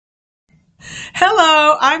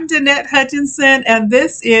Hello, I'm Danette Hutchenson, and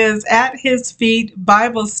this is At His Feet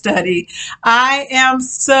Bible Study. I am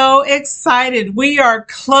so excited. We are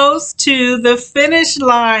close to the finish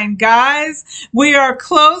line, guys. We are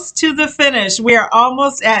close to the finish. We are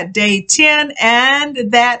almost at day 10,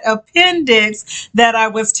 and that appendix that I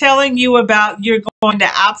was telling you about, you're going to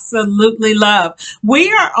absolutely love.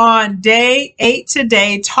 We are on day 8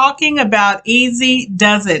 today, talking about easy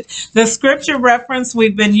does it. The scripture reference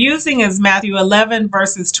we've been using is Matthew 11,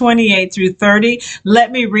 verses 28 through 30.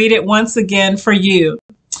 Let me read it once again for you.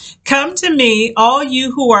 Come to me, all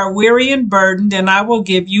you who are weary and burdened, and I will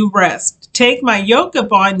give you rest. Take my yoke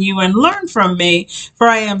upon you and learn from me, for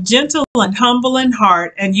I am gentle and humble in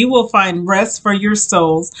heart, and you will find rest for your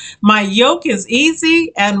souls. My yoke is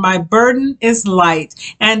easy and my burden is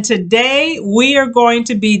light. And today we are going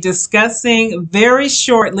to be discussing very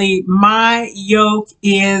shortly, my yoke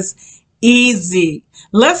is easy.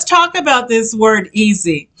 Let's talk about this word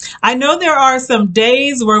easy. I know there are some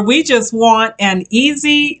days where we just want an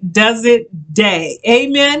easy does it day.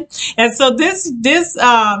 Amen. And so this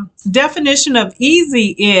definition of easy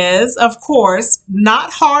is, of course,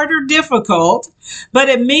 not hard or difficult, but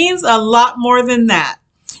it means a lot more than that.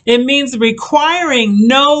 It means requiring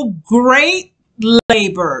no great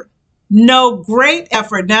labor, no great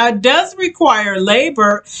effort. Now, it does require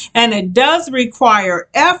labor and it does require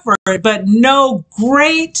effort, but no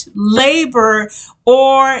great labor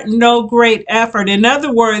or no great effort. In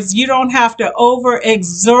other words, you don't have to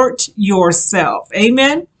overexert yourself.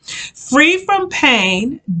 Amen. Free from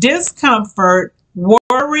pain, discomfort,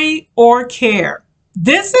 worry, or care.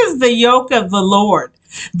 This is the yoke of the Lord.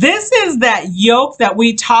 This is that yoke that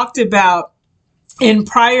we talked about in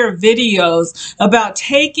prior videos about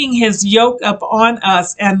taking his yoke up on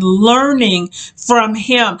us and learning from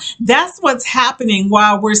him. That's what's happening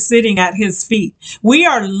while we're sitting at his feet. We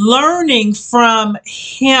are learning from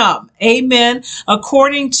him. Amen.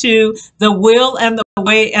 According to the will and the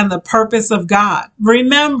way and the purpose of God.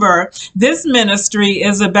 Remember, this ministry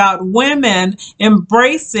is about women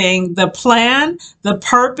embracing the plan, the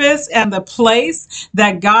purpose, and the place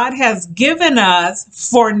that God has given us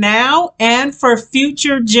for now and for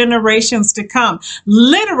future generations to come.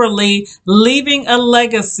 Literally leaving a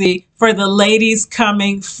legacy for the ladies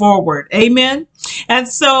coming forward. Amen. And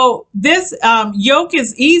so this yoke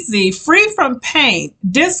is easy, free from pain,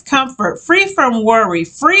 discomfort, free from worry,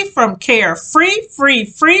 free from care, free.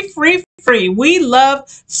 We love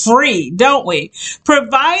free, don't we?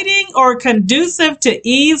 Providing or conducive to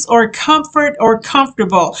ease or comfort or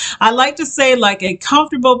comfortable. I like to say like a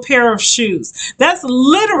comfortable pair of shoes. That's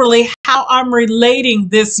literally how I'm relating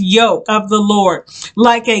this yoke of the Lord.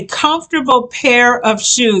 Like a comfortable pair of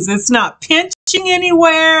shoes. It's not pinching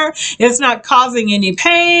anywhere. It's not causing any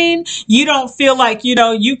pain. You don't feel like,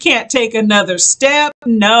 you can't take another step.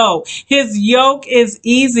 No, his yoke is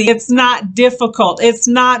easy. It's not difficult. It's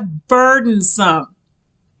not burdensome.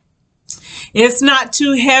 It's not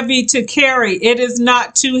too heavy to carry. It is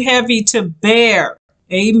not too heavy to bear.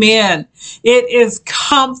 Amen. It is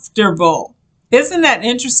comfortable. Isn't that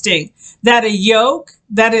interesting? That a yoke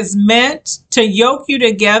that is meant to yoke you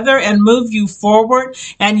together and move you forward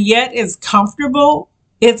and yet is comfortable.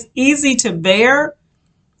 It's easy to bear.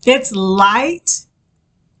 It's light.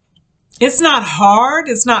 It's not hard.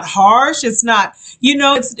 It's not harsh. It's not,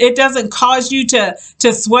 it doesn't cause you to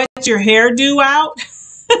sweat your hairdo out.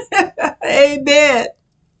 Amen.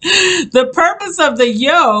 The purpose of the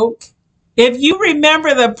yoke, if you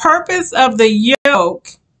remember the purpose of the yoke,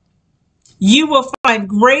 you will find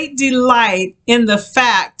great delight in the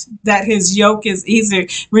fact that his yoke is easier.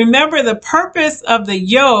 Remember, the purpose of the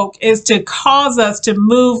yoke is to cause us to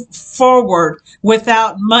move forward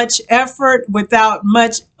without much effort, without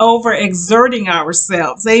much overexerting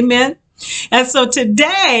ourselves. Amen. And so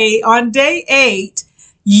today, on day 8,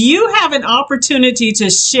 you have an opportunity to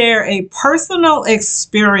share a personal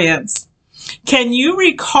experience. Can you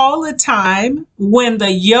recall a time when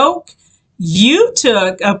the yoke you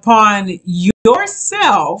took upon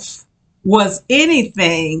yourself was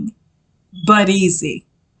anything but easy?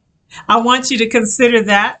 I want you to consider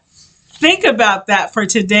that. Think about that for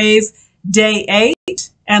today's day 8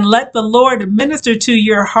 and let the Lord minister to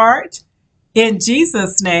your heart. In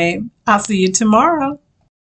Jesus' name, I'll see you tomorrow.